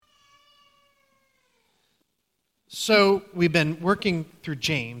So we've been working through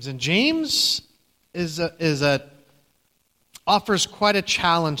James, and James offers quite a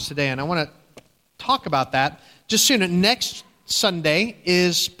challenge today, and I want to talk about that just soon. Next Sunday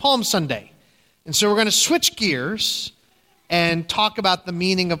is Palm Sunday, and so we're going to switch gears and talk about the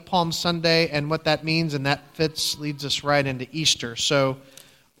meaning of Palm Sunday and what that means, and that leads us right into Easter. So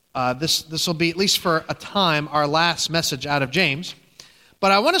this will be, at least for a time, our last message out of James.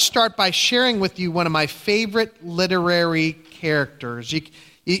 But I want to start by sharing with you one of my favorite literary characters.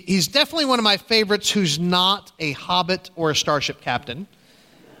 He's definitely one of my favorites who's not a hobbit or a starship captain.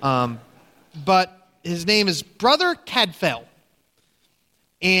 But his name is Brother Cadfael.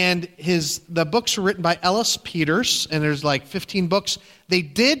 And the books were written by Ellis Peters, and there's like 15 books. They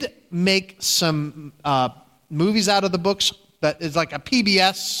did make some movies out of the books that is like a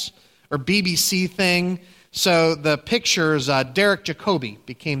PBS or BBC thing. So the pictures, Derek Jacobi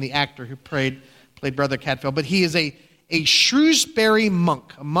became the actor who played Brother Cadfael. But he is a Shrewsbury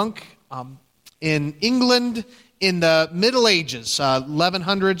monk, a monk in England in the Middle Ages,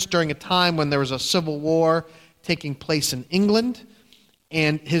 1100s, during a time when there was a civil war taking place in England.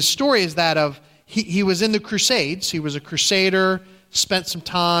 And his story is that of, he was in the Crusades. He was a crusader, spent some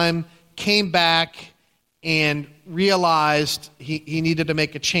time, came back, and realized he needed to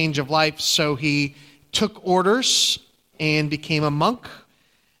make a change of life. So he took orders and became a monk,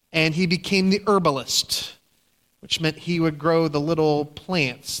 and he became the herbalist, which meant he would grow the little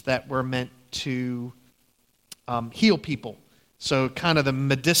plants that were meant to heal people. So kind of the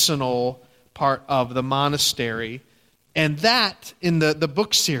medicinal part of the monastery. And that, in the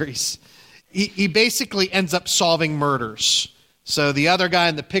book series, he basically ends up solving murders. So the other guy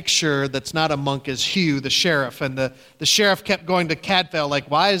in the picture that's not a monk is Hugh, the sheriff. And the sheriff kept going to Cadfael,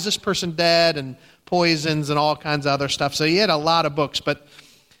 like, why is this person dead? And poisons and all kinds of other stuff. So he had a lot of books. But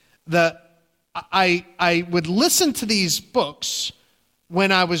I would listen to these books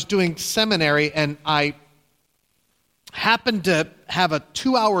when I was doing seminary, and I happened to have a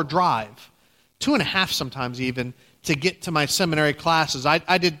 2-hour drive, 2.5 sometimes even, to get to my seminary classes.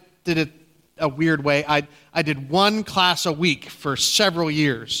 I did it a weird way. I did one class a week for several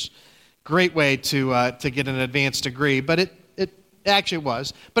years. Great way to get an advanced degree, but it actually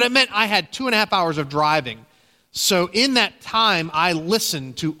was. But it meant I had 2.5 hours of driving. So in that time, I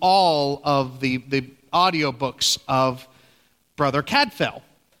listened to all of the audiobooks of Brother Cadfael.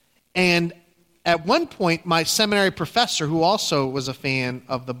 And at one point, my seminary professor, who also was a fan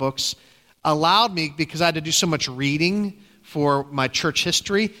of the books, allowed me, because I had to do so much reading for my church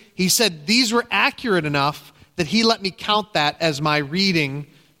history, he said these were accurate enough that he let me count that as my reading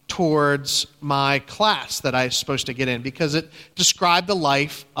towards my class that I was supposed to get in, because it described the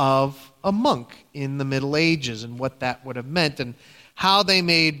life of a monk in the Middle Ages and what that would have meant and how they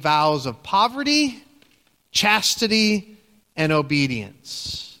made vows of poverty, chastity, and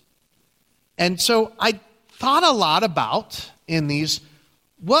obedience. And so I thought a lot about, in these,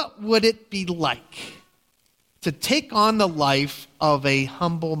 what would it be like to take on the life of a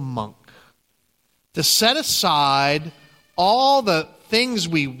humble monk, to set aside all the things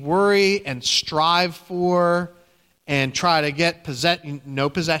we worry and strive for and try to get no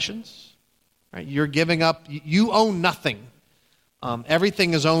possessions, right? You're giving up, you own nothing.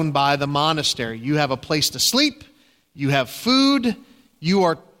 Everything is owned by the monastery. You have a place to sleep, you have food, you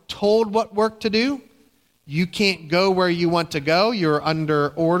are told what work to do. You can't go where you want to go. You're under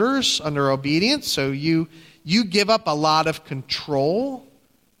orders, under obedience, so you give up a lot of control,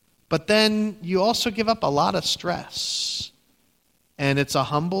 but then you also give up a lot of stress. And it's a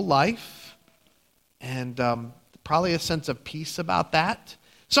humble life, and probably a sense of peace about that.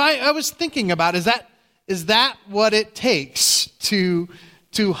 So I was thinking about, is that what it takes to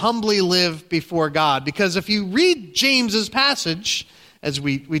humbly live before God? Because if you read James's passage, as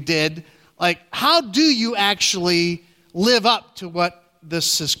we did, like, how do you actually live up to what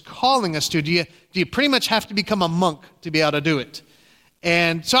this is calling us to? Do you pretty much have to become a monk to be able to do it?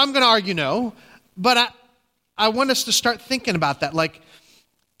 And so I'm going to argue no, but I want us to start thinking about that. Like,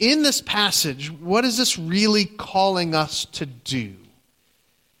 in this passage, what is this really calling us to do?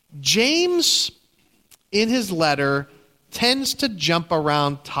 James, in his letter, tends to jump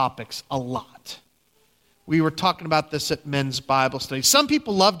around topics a lot. We were talking about this at men's Bible study. Some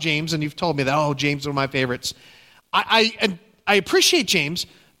people love James, and you've told me that, oh, James is one of my favorites. I appreciate James,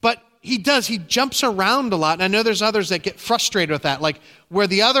 but he jumps around a lot, and I know there's others that get frustrated with that. Like where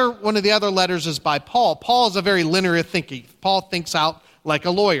one of the other letters is by Paul. Paul is a very linear thinking. Paul thinks out like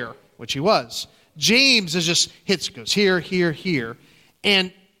a lawyer, which he was. James goes here, here, here.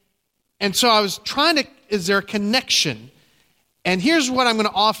 And so I was trying to, is there a connection? And here's what I'm going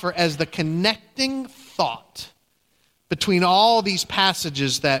to offer as the connecting thought. between all these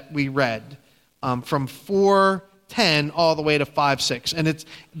passages that we read, from 4:10 all the way to 5:6. And it's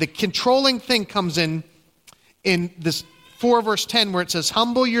the controlling thing comes in this 4 verse 10 where it says,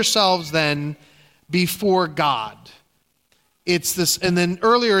 humble yourselves then before God. It's this, and then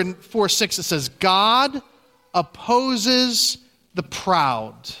earlier in 4:6 it says, God opposes the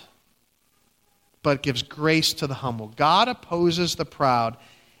proud, but gives grace to the humble. God opposes the proud.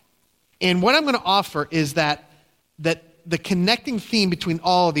 And what I'm going to offer is that the connecting theme between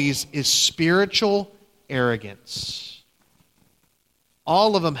all of these is spiritual arrogance.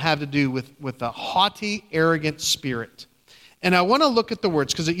 All of them have to do with a haughty, arrogant spirit. And I want to look at the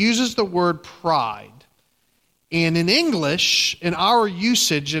words because it uses the word pride. And in English, in our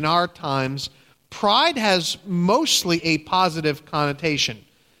usage, in our times, pride has mostly a positive connotation.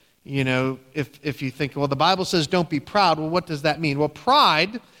 You know, if you think, well, the Bible says don't be proud. Well, what does that mean? Well,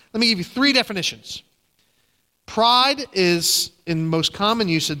 pride, let me give you 3 definitions. Pride is, in most common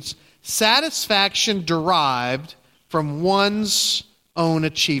usage, satisfaction derived from one's own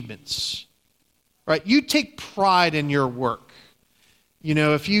achievements. Right? You take pride in your work. You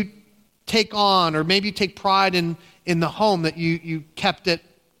know, if you take on, or maybe you take pride in the home that you kept it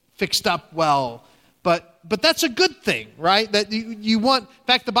fixed up well. But that's a good thing, right? That you want, in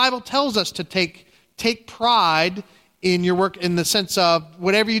fact, the Bible tells us to take pride in your work in the sense of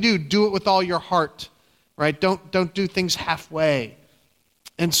whatever you do it with all your heart, right? Don't do things halfway.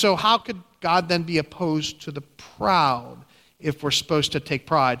 And so how could God then be opposed to the proud if we're supposed to take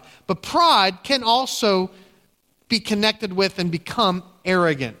pride? But pride can also be connected with and become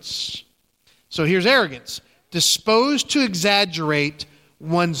arrogance. So here's arrogance. Disposed to exaggerate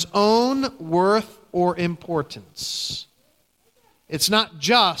one's own worth or importance. It's not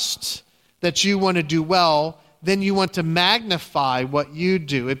just that you want to do well, then you want to magnify what you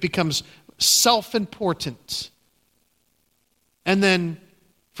do. It becomes self-important. And then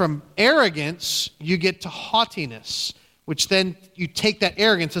from arrogance, you get to haughtiness, which then you take that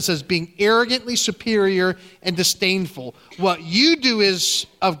arrogance that says being arrogantly superior and disdainful. What you do is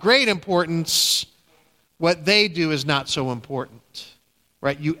of great importance. What they do is not so important.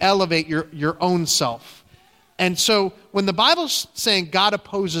 Right? You elevate your own self. And so when the Bible's saying God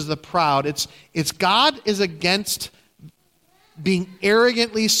opposes the proud, it's God is against being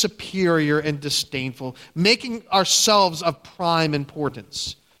arrogantly superior and disdainful, making ourselves of prime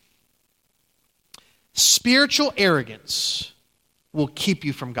importance. Spiritual arrogance will keep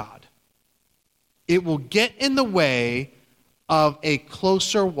you from God. It will get in the way of a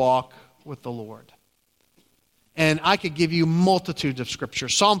closer walk with the Lord. And I could give you multitudes of scripture.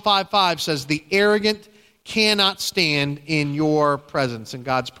 Psalm 5:5 says, the arrogant cannot stand in your presence, in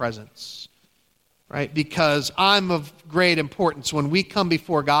God's presence. Right? Because I'm of great importance. When we come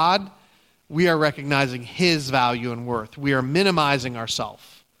before God, we are recognizing His value and worth. We are minimizing ourselves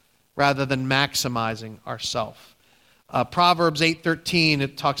rather than maximizing ourselves. Proverbs 8:13,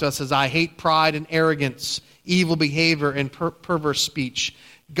 it talks about, says, I hate pride and arrogance, evil behavior, and perverse speech.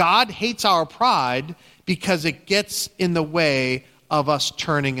 God hates our pride because it gets in the way of us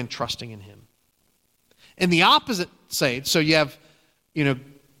turning and trusting in Him. And the opposite side, so you have,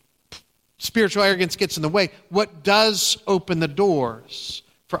 spiritual arrogance gets in the way. What does open the doors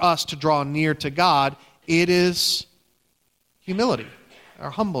for us to draw near to God? It is humility,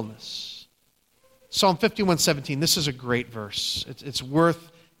 our humbleness. Psalm 51:17, this is a great verse. It's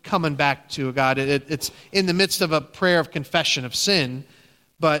worth coming back to, God. It's in the midst of a prayer of confession of sin,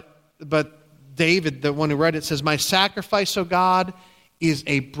 but David, the one who read it, says, my sacrifice, O God, is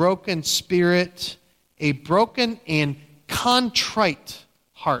a broken spirit, a broken and contrite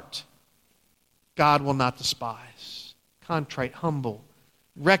heart. God will not despise. Contrite, humble,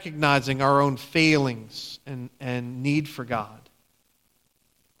 recognizing our own failings and need for God.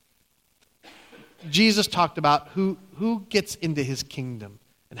 Jesus talked about who gets into His kingdom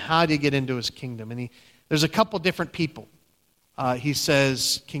and how do you get into His kingdom. And there's a couple different people he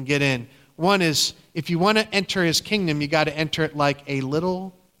says can get in. One is, if you want to enter His kingdom, you got to enter it like a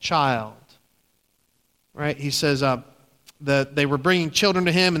little child. Right? He says they were bringing children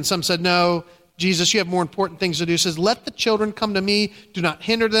to Him, and some said, no, Jesus, you have more important things to do. He says, let the children come to me. Do not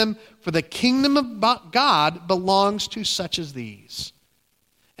hinder them, for the kingdom of God belongs to such as these.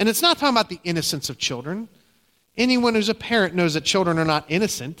 And it's not talking about the innocence of children. Anyone who's a parent knows that children are not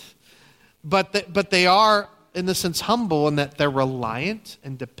innocent, but they are, in the sense, humble in that they're reliant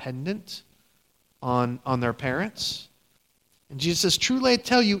and dependent on their parents. And Jesus says, truly I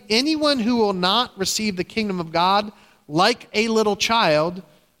tell you, anyone who will not receive the kingdom of God like a little child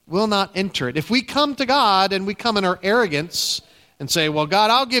will not enter it. If we come to God and we come in our arrogance and say, well, God,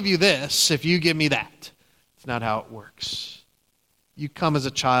 I'll give you this if you give me that. It's not how it works. You come as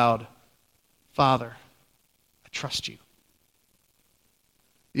a child, Father, I trust you.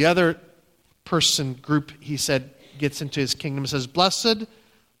 The other person group, he said, gets into his kingdom, says, blessed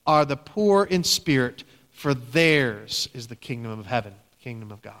are the poor in spirit, for theirs is the kingdom of heaven, the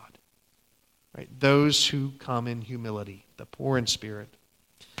kingdom of God. Right? Those who come in humility, the poor in spirit.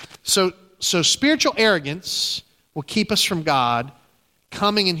 So spiritual arrogance will keep us from God.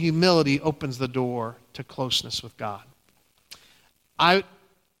 Coming in humility opens the door to closeness with God.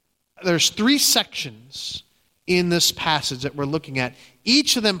 There's 3 sections in this passage that we're looking at.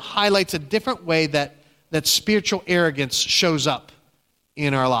 Each of them highlights a different way that spiritual arrogance shows up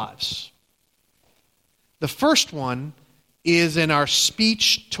in our lives. The first one is in our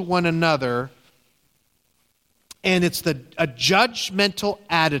speech to one another, and it's a judgmental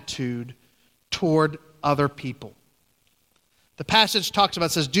attitude toward other people. The passage talks about,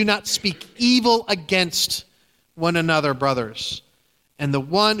 says, do not speak evil against one another, brothers. And the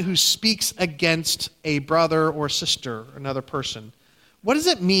one who speaks against a brother or sister, another person, what does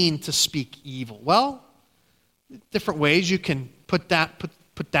it mean to speak evil? Well, different ways you can put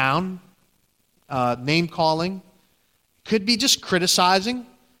down, name calling. Could be just criticizing,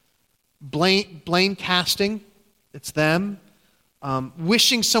 blame casting. It's them.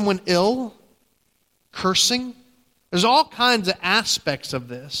 Wishing someone ill, cursing. There's all kinds of aspects of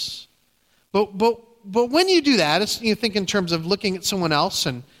this. But when you do that, it's, you think in terms of looking at someone else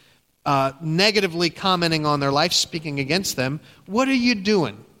and negatively commenting on their life, speaking against them, what are you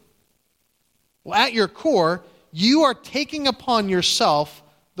doing? Well, at your core, you are taking upon yourself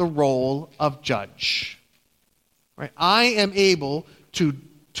the role of judge. Right? I am able to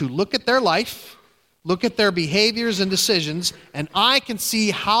look at their life, look at their behaviors and decisions, and I can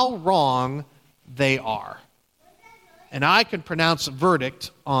see how wrong they are. And I can pronounce a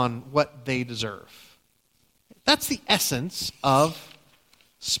verdict on what they deserve. That's the essence of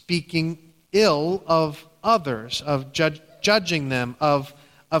speaking ill of others, of judging them, of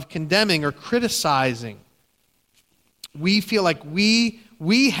condemning or criticizing. We feel like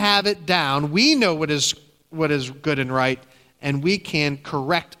we have it down. We know what is good and right, and we can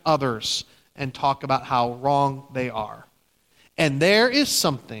correct others and talk about how wrong they are. And there is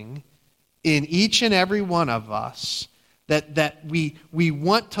something in each and every one of us that we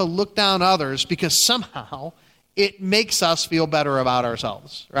want to look down others because somehow it makes us feel better about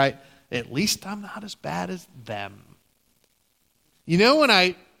ourselves, right? At least I'm not as bad as them. You know, when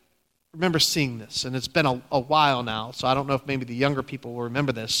I remember seeing this, and it's been a while now, so I don't know if maybe the younger people will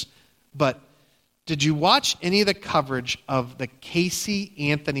remember this, but did you watch any of the coverage of the Casey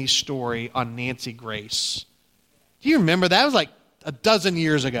Anthony story on Nancy Grace? Do you remember that? It was like a dozen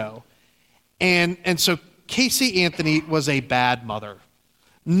years ago. And so Casey Anthony was a bad mother.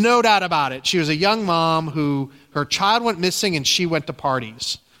 No doubt about it. She was a young mom who her child went missing and she went to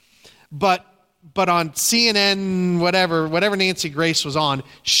parties. But on CNN, whatever Nancy Grace was on,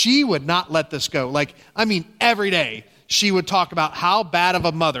 she would not let this go. Every day she would talk about how bad of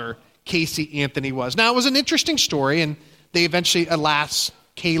a mother Casey Anthony was. Now, it was an interesting story, and they eventually, alas,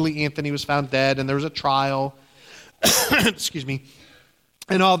 Kaylee Anthony was found dead, and there was a trial. Excuse me.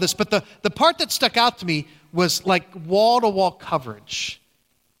 And all this. But the part that stuck out to me was like wall-to-wall coverage.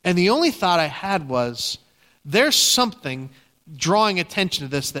 And the only thought I had was, there's something drawing attention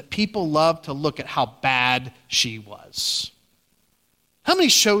to this that people love to look at how bad she was. How many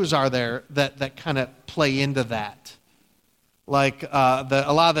shows are there that kind of play into that? Like a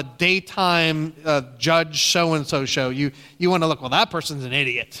lot of the daytime judge so-and-so show, you want to look, well, that person's an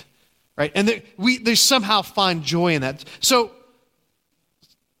idiot. Right? And they somehow find joy in that. So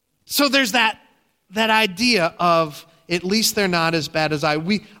there's that idea of, at least they're not as bad as I.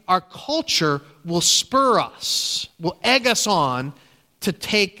 Our culture will spur us, will egg us on to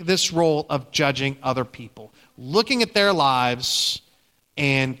take this role of judging other people, looking at their lives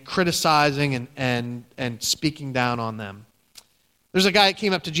and criticizing and speaking down on them. There's a guy that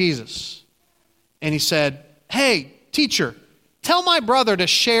came up to Jesus and he said, "Hey, teacher, tell my brother to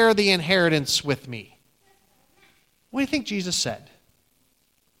share the inheritance with me." What do you think Jesus said?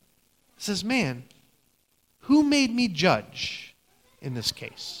 He says, "Man, who made me judge in this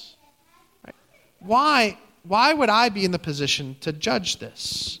case? Right? Why would I be in the position to judge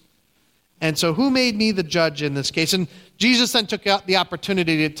this? And so who made me the judge in this case?" And Jesus then took the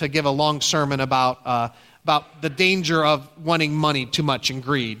opportunity to give a long sermon about the danger of wanting money too much and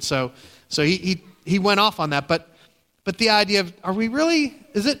greed. So he went off on that. But the idea of, are we really,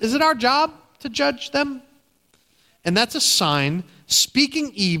 is it our job to judge them? And that's a sign,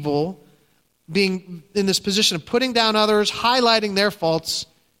 speaking evil, being in this position of putting down others, highlighting their faults,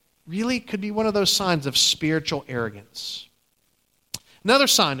 really could be one of those signs of spiritual arrogance. Another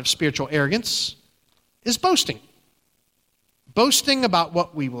sign of spiritual arrogance is boasting. Boasting about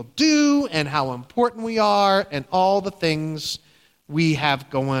what we will do and how important we are and all the things we have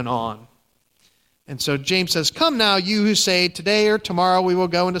going on. And so James says, come now, you who say, today or tomorrow we will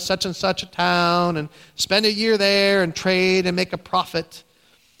go into such and such a town and spend a year there and trade and make a profit.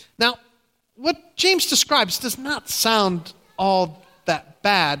 Now, what James describes does not sound all that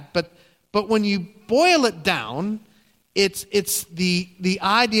bad, but when you boil it down, it's the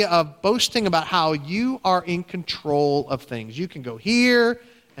idea of boasting about how you are in control of things. You can go here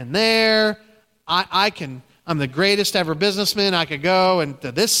and there. I'm the greatest ever businessman. I could go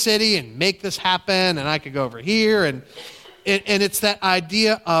into this city and make this happen, and I could go over here. And it's that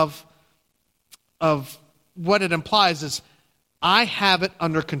idea of what it implies is I have it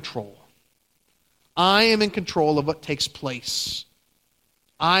under control. I am in control of what takes place.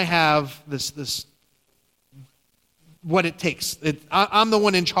 I have this what it takes. I'm the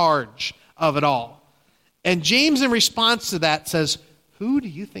one in charge of it all. And James, in response to that, says, who do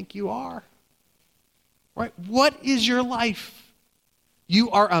you think you are? Right? What is your life? You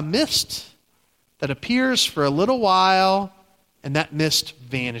are a mist that appears for a little while, and that mist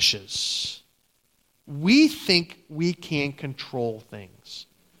vanishes. We think we can control things.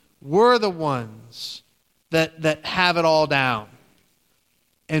 We're the ones that have it all down.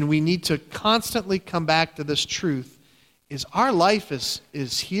 And we need to constantly come back to this truth, is our life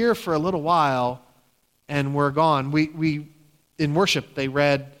is here for a little while, and we're gone. We in worship, they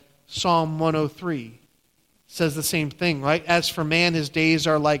read Psalm 103. Says the same thing, right? As for man, his days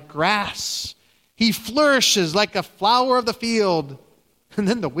are like grass. He flourishes like a flower of the field. And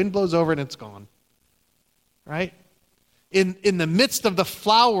then the wind blows over and it's gone. Right? In the midst of the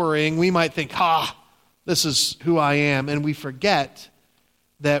flowering, we might think, this is who I am. And we forget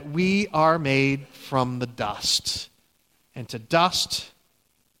that we are made from the dust. And to dust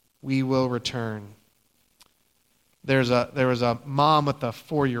we will return. There was a mom with a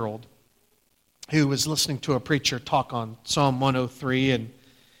 4-year-old who was listening to a preacher talk on Psalm 103,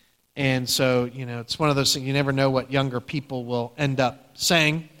 and so, it's one of those things, you never know what younger people will end up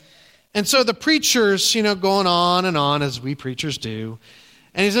saying. And so the preacher's, going on and on, as we preachers do.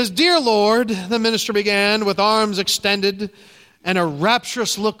 And he says, "Dear Lord," the minister began, with arms extended and a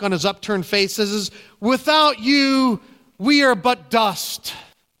rapturous look on his upturned face, says, "Without you, we are but dust."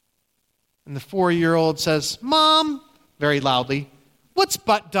 And the 4-year-old says, "Mom," very loudly, "what's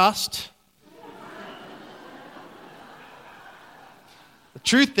but dust?" The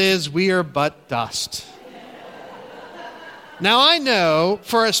truth is, we are but dust. Now, I know,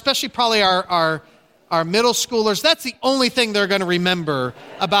 for especially probably our middle schoolers, that's the only thing they're going to remember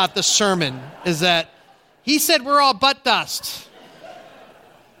about the sermon, is that he said we're all but dust.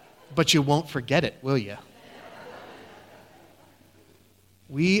 But you won't forget it, will you?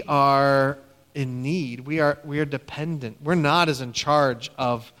 We are in need. We are dependent. We're not as in charge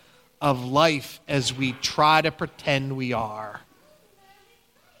of life as we try to pretend we are.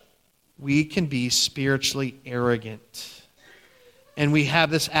 We can be spiritually arrogant. And we have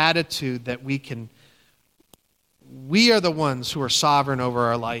this attitude that we are the ones who are sovereign over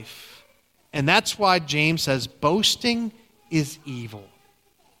our life. And that's why James says boasting is evil.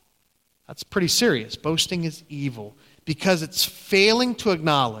 That's pretty serious. Boasting is evil because it's failing to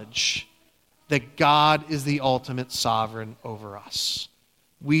acknowledge that God is the ultimate sovereign over us.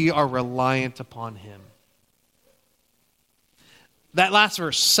 We are reliant upon Him. That last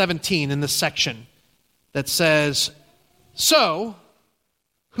verse, 17, in this section, that says, "So,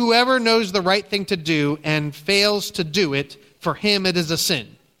 whoever knows the right thing to do and fails to do it, for him it is a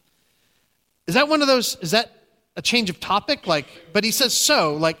sin." Is that one of those, is that a change of topic? But he says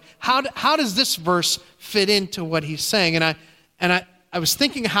so. How does this verse fit into what he's saying? And I was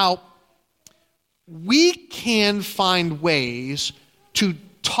thinking how we can find ways to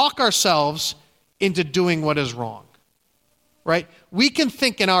talk ourselves into doing what is wrong. Right? We can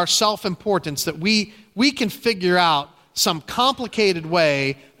think in our self-importance that we can figure out some complicated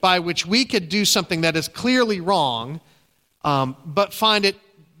way by which we could do something that is clearly wrong, but find it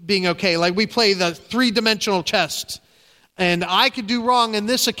being okay. Like we play the 3-dimensional chess, and I could do wrong in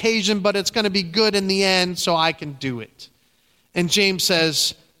this occasion, but it's going to be good in the end, so I can do it. And James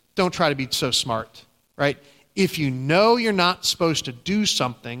says, don't try to be so smart, right? If you know you're not supposed to do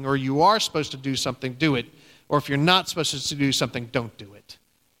something, or you are supposed to do something, do it. Or if you're not supposed to do something, don't do it.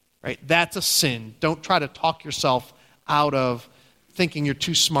 Right? That's a sin. Don't try to talk yourself out of thinking you're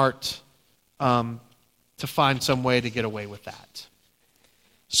too smart to find some way to get away with that.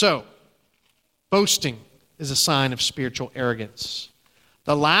 So, boasting is a sign of spiritual arrogance.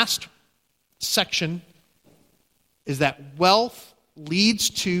 The last section is that wealth leads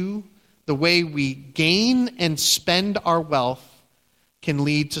to the way we gain and spend our wealth can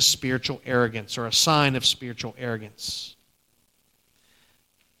lead to spiritual arrogance, or a sign of spiritual arrogance.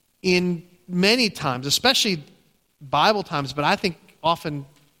 In many times, especially Bible times, but I think often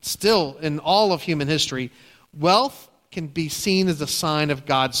still in all of human history, wealth can be seen as a sign of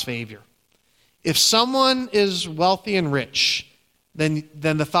God's favor. If someone is wealthy and rich, then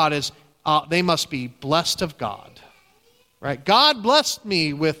the thought is, they must be blessed of God. Right? God blessed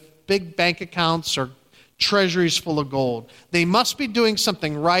me with big bank accounts or treasuries full of gold. They must be doing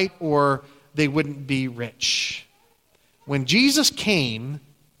something right, or they wouldn't be rich. When Jesus came,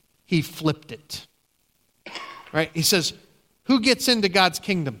 he flipped it. Right? He says, who gets into God's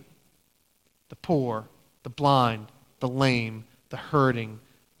kingdom? The poor, the blind, the lame, the hurting,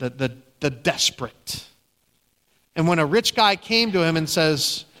 the desperate. And when a rich guy came to him and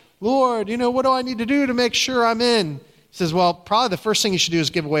says, Lord, what do I need to do to make sure I'm in? He says, well, probably the first thing you should do is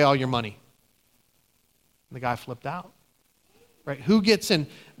give away all your money. And the guy flipped out. Right? Who gets in?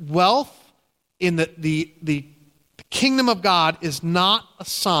 Wealth in the kingdom of God is not a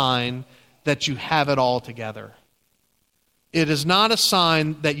sign that you have it all together. It is not a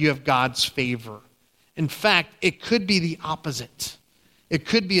sign that you have God's favor. In fact, it could be the opposite. It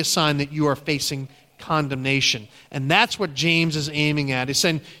could be a sign that you are facing condemnation. And that's what James is aiming at. He's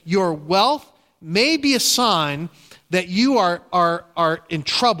saying your wealth may be a sign that you are in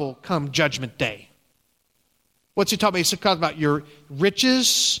trouble come judgment day. What's he talking about? He's talking about your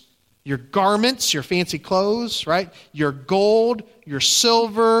riches, your garments, your fancy clothes, right? Your gold, your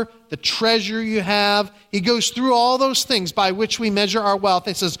silver, the treasure you have. He goes through all those things by which we measure our wealth.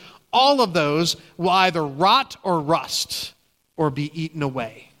 He says all of those will either rot or rust or be eaten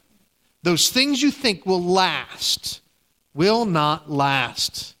away. Those things you think will last will not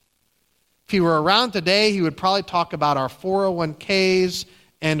last. If he were around today, he would probably talk about our 401ks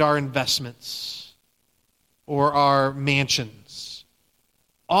and our investments or our mansions.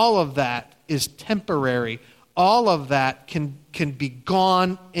 All of that is temporary. All of that can be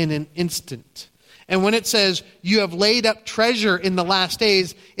gone in an instant. And when it says you have laid up treasure in the last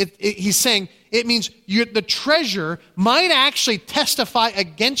days, he's saying it means the treasure might actually testify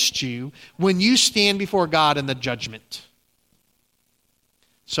against you when you stand before God in the judgment.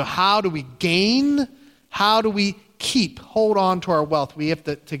 So how do we gain? How do we hold on to our wealth? We have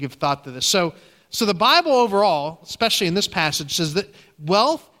to give thought to this. So the Bible overall, especially in this passage, says that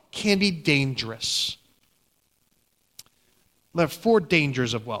wealth can be dangerous. There are 4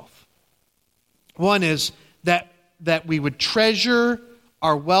 dangers of wealth. One is that we would treasure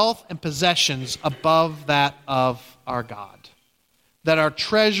our wealth and possessions above that of our God. That our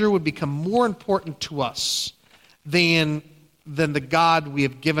treasure would become more important to us than the God we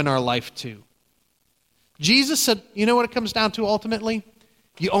have given our life to. Jesus said, you know what it comes down to ultimately?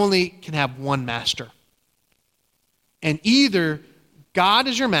 You only can have one master. And either God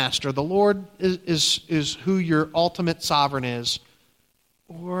is your master, the Lord is who your ultimate sovereign is,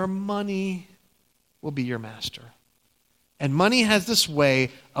 or money will be your master. And money has this way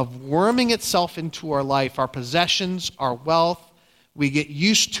of worming itself into our life, our possessions, our wealth. We get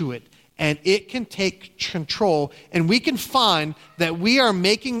used to it, and it can take control. And we can find that we are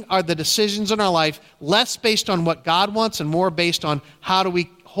making the decisions in our life less based on what God wants and more based on how do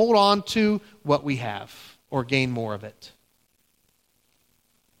we hold on to what we have or gain more of it.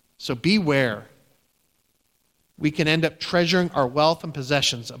 So beware. We can end up treasuring our wealth and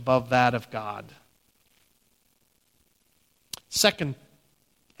possessions above that of God. Second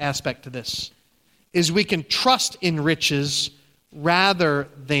aspect to this is we can trust in riches rather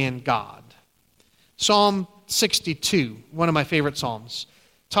than God. Psalm 62, one of my favorite psalms,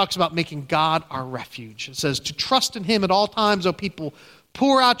 talks about making God our refuge. It says, to trust in him at all times, O people,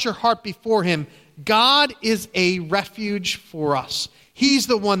 pour out your heart before him. God is a refuge for us. He's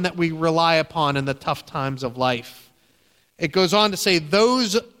the one that we rely upon in the tough times of life. It goes on to say,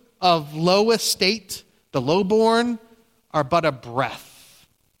 those of low estate, the lowborn, are but a breath.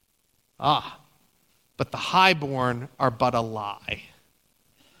 But the highborn are but a lie.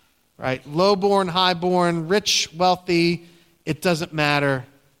 Right? Lowborn, highborn, rich, wealthy, it doesn't matter.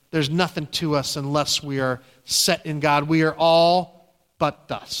 There's nothing to us unless we are set in God. We are all but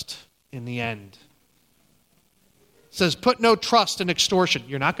dust in the end. It says, put no trust in extortion.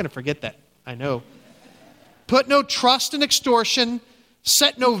 You're not going to forget that, I know. Put no trust in extortion.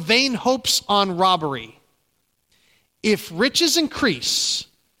 Set no vain hopes on robbery. If riches increase,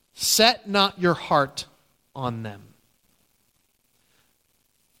 set not your heart on them.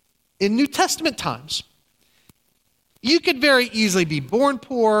 In New Testament times, You could very easily be born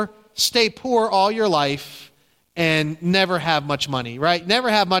poor, stay poor all your life, and never have much money, right? Never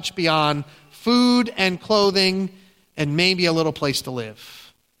have much beyond food and clothing and maybe a little place to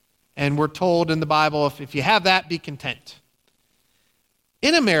live. And we're told in the Bible, if you have that, be content.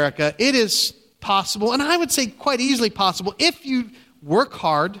 In America, it is possible, and I would say quite easily possible, if you work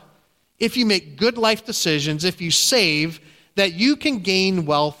hard, if you make good life decisions, if you save, that you can gain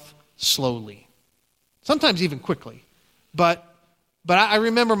wealth slowly. Sometimes even quickly. But I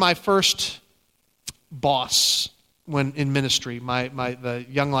remember my first boss when in ministry, the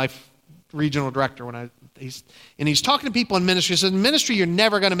Young Life regional director, he's talking to people in ministry. He says, in ministry, you're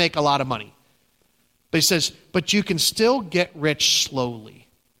never going to make a lot of money. But he says, but you can still get rich slowly.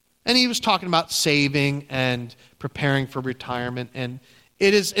 And he was talking about saving and preparing for retirement. And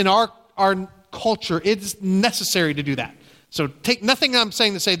it is in our culture, it's necessary to do that. So take nothing I'm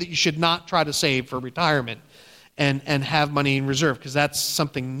saying to say that you should not try to save for retirement and have money in reserve, because that's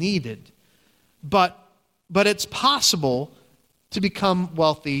something needed. But it's possible to become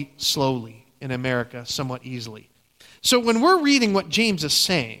wealthy slowly in America somewhat easily. So when we're reading what James is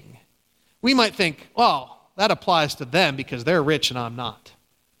saying, we might think, well, that applies to them because they're rich and I'm not.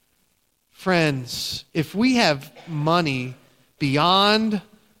 Friends, if we have money beyond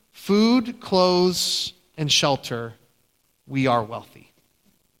food, clothes, and shelter, we are wealthy.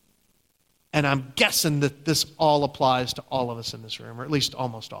 And I'm guessing that this all applies to all of us in this room, or at least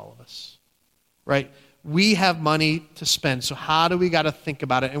almost all of us, right? We have money to spend, so how do we got to think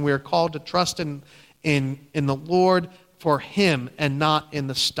about it? And we are called to trust in the Lord for Him and not in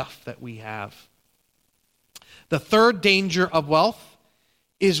the stuff that we have. The third danger of wealth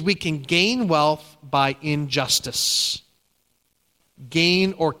is we can gain wealth by injustice.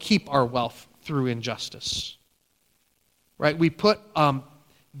 Gain or keep our wealth through injustice. Right? We put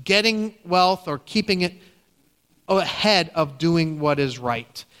getting wealth or keeping it ahead of doing what is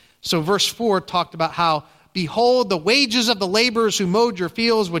right. So verse 4 talked about how, behold, the wages of the laborers who mowed your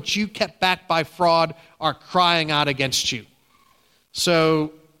fields, which you kept back by fraud, are crying out against you.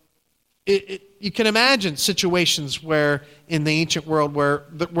 So you can imagine situations where in the ancient world where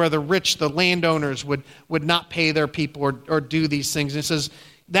the rich, the landowners would not pay their people or do these things. And it says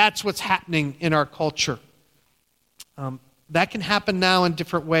that's what's happening in our culture. That can happen now in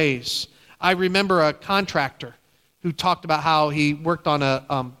different ways. I remember a contractor who talked about how he worked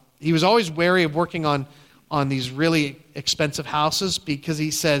on he was always wary of working on these really expensive houses, because he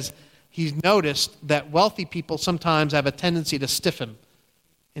says he's noticed that wealthy people sometimes have a tendency to stiffen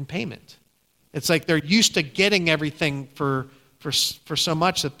in payment. It's like they're used to getting everything for so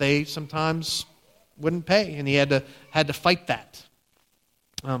much that they sometimes wouldn't pay, and he had to fight that.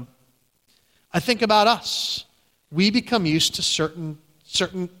 I think about us. We become used to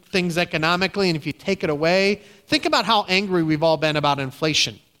certain things economically, and if you take it away, think about how angry we've all been about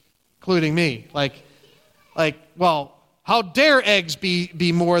inflation, including me. Like, well, how dare eggs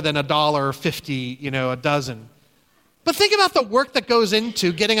be more than $1.50, a dozen? But think about the work that goes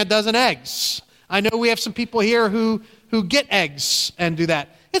into getting a dozen eggs. I know we have some people here who get eggs and do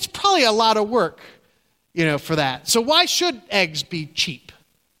that. It's probably a lot of work, for that. So why should eggs be cheap?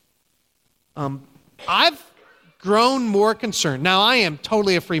 I've grown more concerned. Now, I am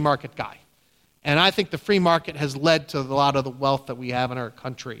totally a free market guy. And I think the free market has led to a lot of the wealth that we have in our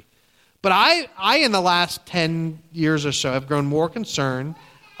country. But I in the last 10 years or so, have grown more concerned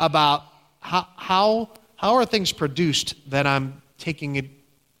about how are things produced that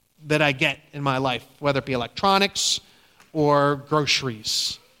that I get in my life, whether it be electronics or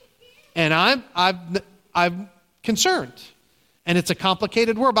groceries. And I'm concerned. And it's a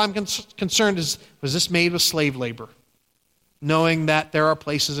complicated word, but I'm concerned, was this made with slave labor? Knowing that there are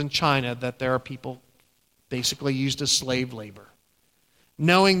places in China that there are people basically used as slave labor.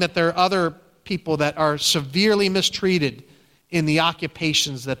 Knowing that there are other people that are severely mistreated in the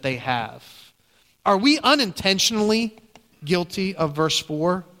occupations that they have. Are we unintentionally guilty of verse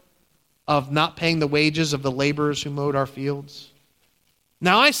 4 of not paying the wages of the laborers who mowed our fields?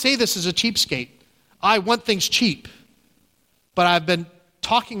 Now, I say this as a cheapskate. I want things cheap. But I've been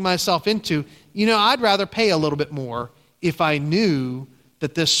talking myself into, I'd rather pay a little bit more if I knew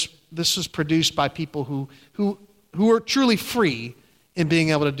that this was produced by people who are truly free in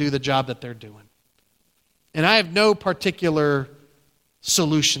being able to do the job that they're doing. And I have no particular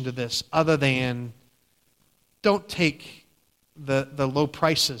solution to this other than don't take the low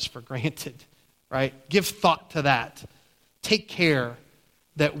prices for granted, right? Give thought to that. Take care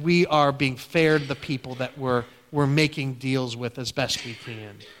that we are being fair to the people that we're making deals with as best we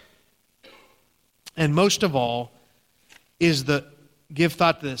can. And most of all, give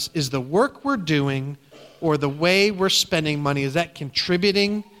thought to this, is the work we're doing or the way we're spending money, is that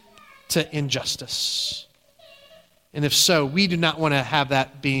contributing to injustice? And if so, we do not want to have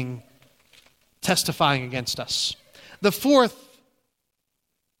that being testifying against us. The fourth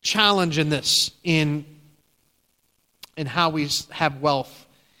challenge in this, in how we have wealth,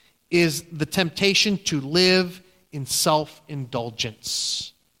 is the temptation to live in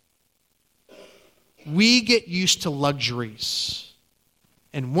self-indulgence. We get used to luxuries,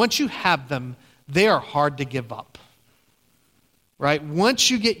 and once you have them, they are hard to give up. Right? Once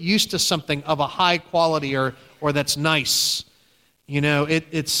you get used to something of a high quality or that's nice,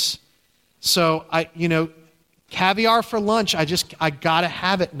 it's so caviar for lunch, I gotta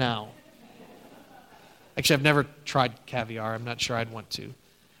have it now. Actually, I've never tried caviar. I'm not sure I'd want to.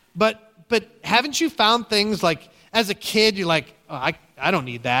 But haven't you found things like, as a kid, you're like, oh, I don't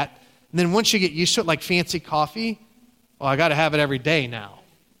need that. And then once you get used to it, like fancy coffee, well, I got to have it every day now.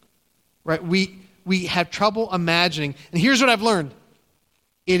 Right? We have trouble imagining. And here's what I've learned.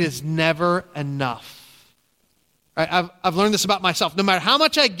 It is never enough. Right? I've learned this about myself. No matter how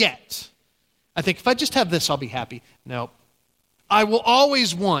much I get, I think if I just have this, I'll be happy. No. I will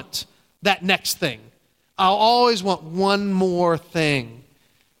always want that next thing. I'll always want one more thing.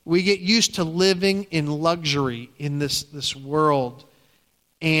 We get used to living in luxury in this world,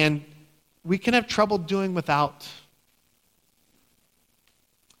 and we can have trouble doing without.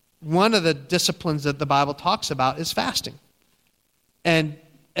 One of the disciplines that the Bible talks about is fasting. And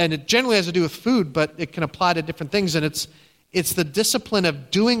it generally has to do with food, but it can apply to different things. And it's the discipline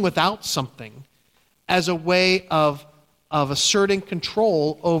of doing without something as a way of asserting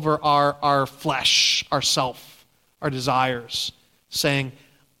control over our flesh, our self, our desires, saying,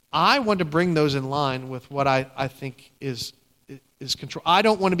 I want to bring those in line with what I think is control. I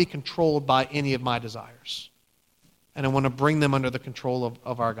don't want to be controlled by any of my desires. And I want to bring them under the control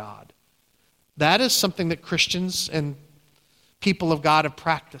of our God. That is something that Christians and people of God have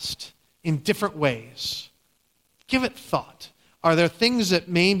practiced in different ways. Give it thought. Are there things that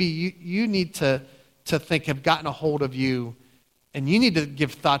maybe you need to think have gotten a hold of you, and you need to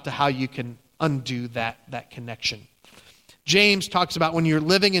give thought to how you can undo that connection? James talks about when you're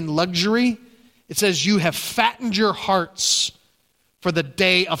living in luxury, it says you have fattened your hearts for the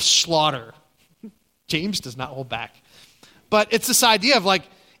day of slaughter. James does not hold back. But it's this idea of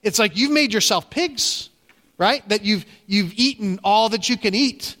it's like you've made yourself pigs, right? That you've eaten all that you can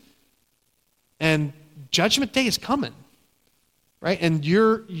eat. And judgment day is coming, right? And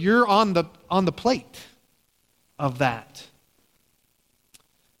you're on the plate of that.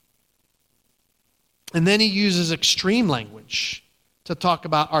 And then he uses extreme language to talk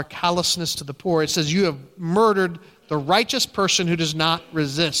about our callousness to the poor. It says, you have murdered the righteous person who does not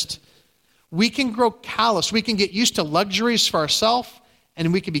resist. We can grow callous. We can get used to luxuries for ourselves,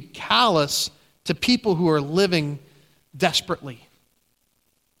 and we can be callous to people who are living desperately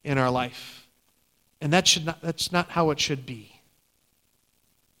in our life. And that's not how it should be.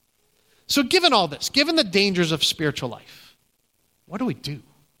 So given all this, given the dangers of spiritual life, what do we do?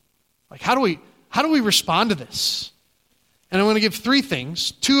 How do we respond to this? And I'm going to give three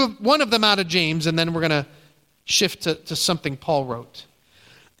things. One of them out of James, and then we're going to shift to something Paul wrote.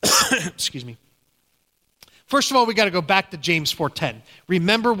 Excuse me. First of all, we got to go back to James 4:10.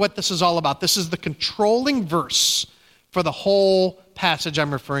 Remember what this is all about. This is the controlling verse for the whole passage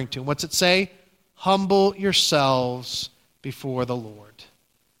I'm referring to. What's it say? Humble yourselves before the Lord,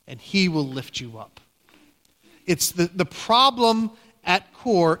 and he will lift you up. It's the problem at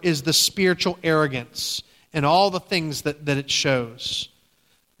core is the spiritual arrogance and all the things that it shows.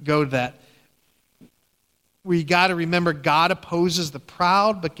 Go to that. We got to remember God opposes the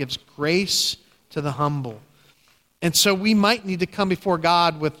proud but gives grace to the humble. And so we might need to come before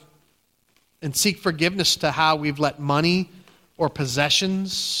God and seek forgiveness to how we've let money or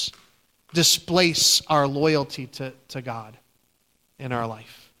possessions displace our loyalty to God in our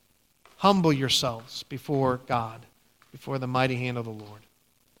life. Humble yourselves before God, before the mighty hand of the Lord.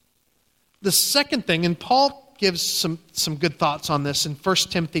 The second thing, and Paul gives some good thoughts on this in 1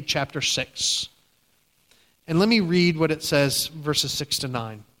 Timothy chapter 6. And let me read what it says, verses 6 to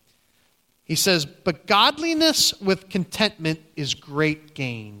 9. He says, but godliness with contentment is great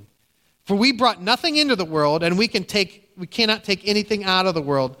gain. For we brought nothing into the world, and we cannot take anything out of the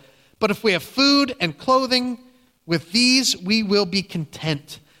world. But if we have food and clothing, with these we will be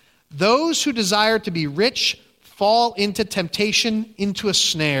content. Those who desire to be rich fall into temptation, into a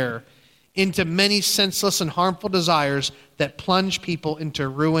snare, into many senseless and harmful desires that plunge people into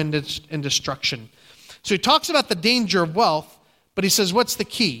ruin and destruction. So he talks about the danger of wealth, but he says, what's the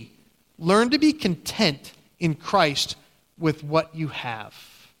key? Learn to be content in Christ with what you have.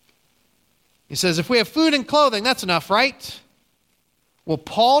 He says, if we have food and clothing, that's enough, right? Well,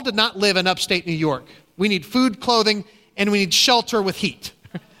 Paul did not live in upstate New York. We need food, clothing, and we need shelter with heat,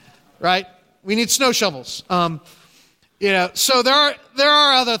 right? We need snow shovels. So there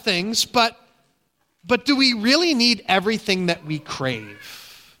are other things, but do we really need everything that we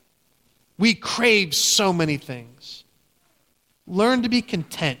crave? We crave so many things. Learn to be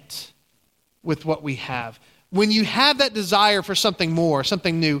content with what we have. When you have that desire for something more,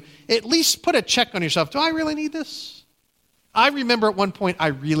 something new, at least put a check on yourself. Do I really need this? I remember at one point I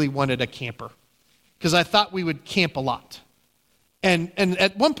really wanted a camper because I thought we would camp a lot. And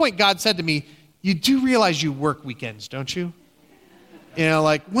at one point God said to me, you do realize you work weekends, don't you?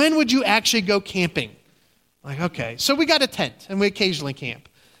 Like, when would you actually go camping? Like, okay. So we got a tent, and we occasionally camp.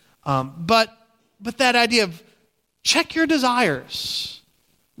 But that idea of check your desires.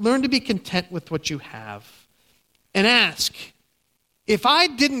 Learn to be content with what you have. And ask, if I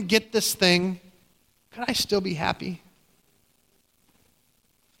didn't get this thing, could I still be happy?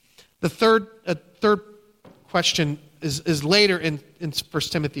 The third question is later in 1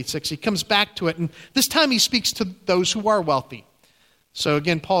 Timothy 6. He comes back to it, and this time he speaks to those who are wealthy. So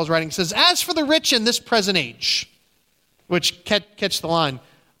again, Paul's writing, says, as for the rich in this present age, which, catch the line,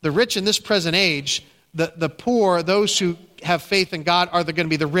 the rich in this present age, the poor, those who have faith in God, are going to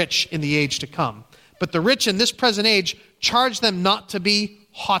be the rich in the age to come. But the rich in this present age, charge them not to be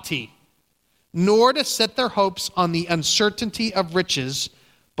haughty, nor to set their hopes on the uncertainty of riches,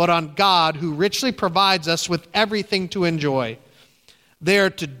 but on God, who richly provides us with everything to enjoy. They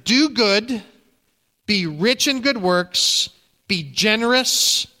are to do good, be rich in good works, be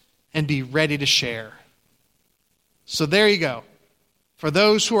generous, and be ready to share. So there you go. For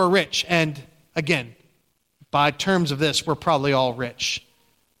those who are rich, and again, by terms of this, we're probably all rich.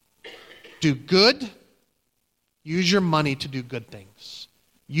 Do good. Use your money to do good things.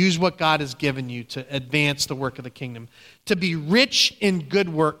 Use what God has given you to advance the work of the kingdom. To be rich in good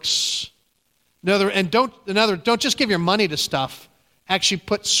works. Don't just give your money to stuff. Actually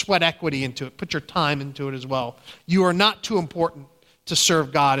put sweat equity into it. Put your time into it as well. You are not too important to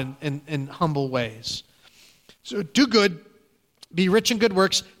serve God in humble ways. So do good. Be rich in good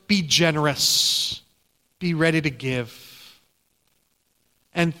works. Be generous. Be ready to give.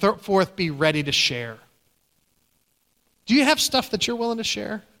 And fourth, be ready to share. Do you have stuff that you're willing to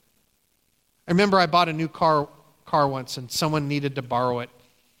share? I remember I bought a new car once and someone needed to borrow it.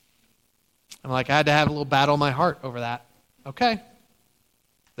 I'm like, I had to have a little battle in my heart over that. Okay.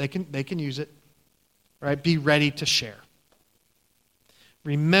 They can use it. Right? Be ready to share.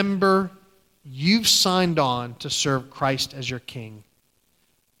 Remember, you've signed on to serve Christ as your King.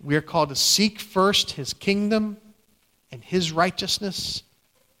 We are called to seek first His kingdom and His righteousness,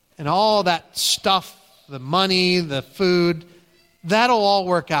 and all that stuff, the money, the food, that'll all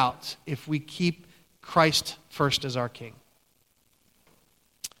work out if we keep Christ first as our King.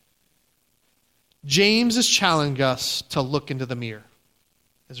 James is challenging us to look into the mirror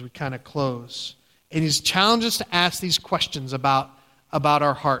as we kind of close. And he's challenged us to ask these questions about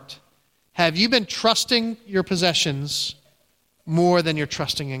our heart. Have you been trusting your possessions more than you're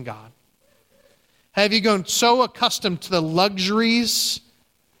trusting in God? Have you grown so accustomed to the luxuries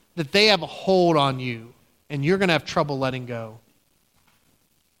that they have a hold on you and you're going to have trouble letting go?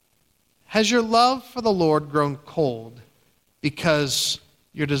 Has your love for the Lord grown cold because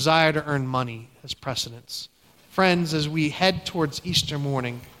your desire to earn money has precedence? Friends, as we head towards Easter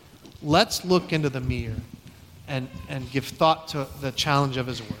morning, let's look into the mirror and give thought to the challenge of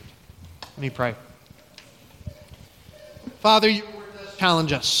His Word. Let me pray. Father, your Word does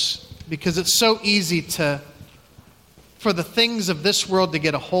challenge us because it's so easy for the things of this world to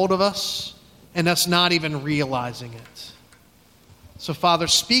get a hold of us and us not even realizing it. So, Father,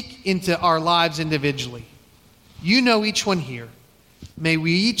 speak into our lives individually. You know each one here. May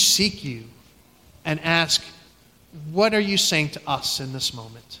we each seek you and ask, what are you saying to us in this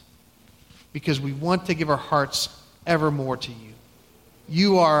moment? Because we want to give our hearts evermore to you.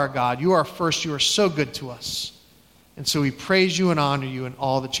 You are our God. You are first. You are so good to us. And so we praise you and honor you in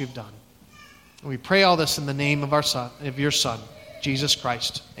all that you've done. And we pray all this in the name of your Son, Jesus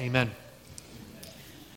Christ. Amen.